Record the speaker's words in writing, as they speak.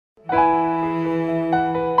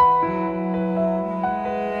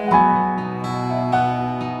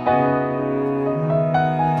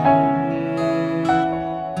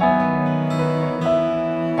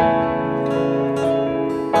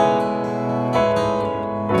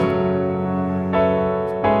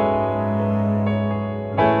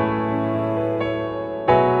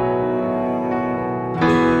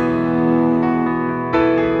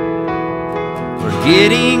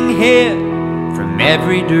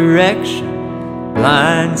direction,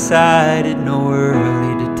 blindsided, no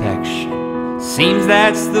early detection. Seems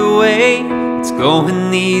that's the way it's going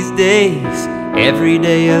these days, every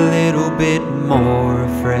day a little bit more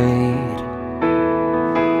afraid.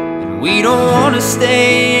 And we don't want to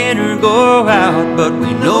stay in or go out, but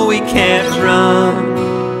we know we can't run.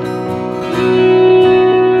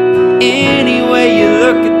 Any way you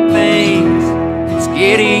look at things, it's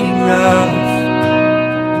getting rough.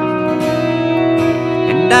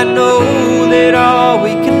 And I know that all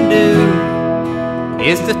we can do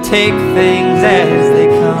is to take things as they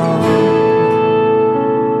come.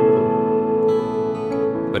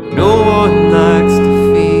 But no one likes to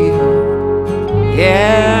feel,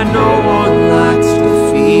 yeah, no one likes to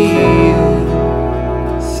feel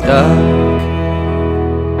stuck.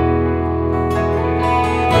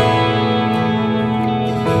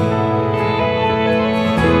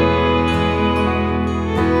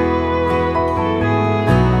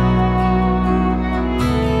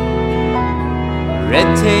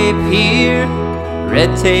 Red tape here,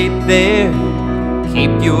 red tape there.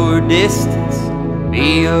 Keep your distance,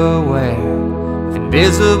 be aware of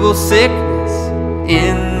invisible sickness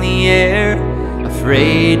in the air,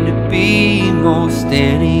 afraid to be most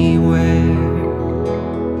anywhere.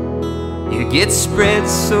 You get spread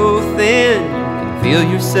so thin, you can feel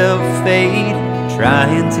yourself fade,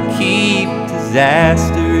 trying to keep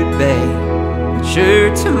disaster at bay. But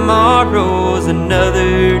sure, tomorrow's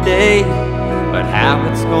another day, but how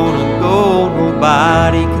it's gonna go,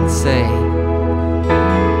 nobody can say.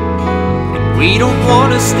 And we don't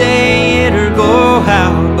wanna stay in or go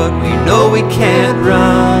out, but we know we can't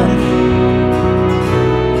run.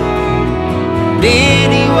 And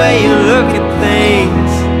any way you look at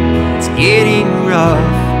things, it's getting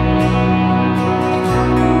rough.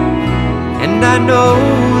 And I know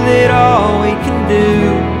that all we can do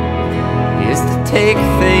is to take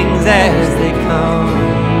things as they come.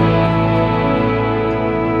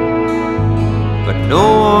 But no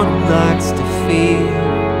one likes to feel,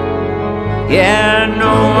 yeah,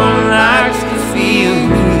 no one likes to feel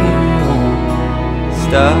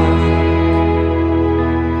stuck.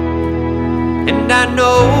 And I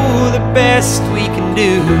know the best we can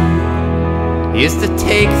do is to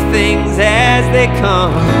take things as they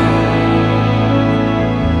come.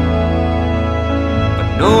 But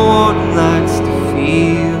no one likes to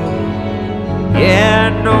feel, yeah,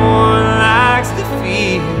 no one likes to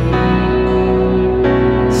feel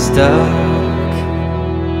stuck.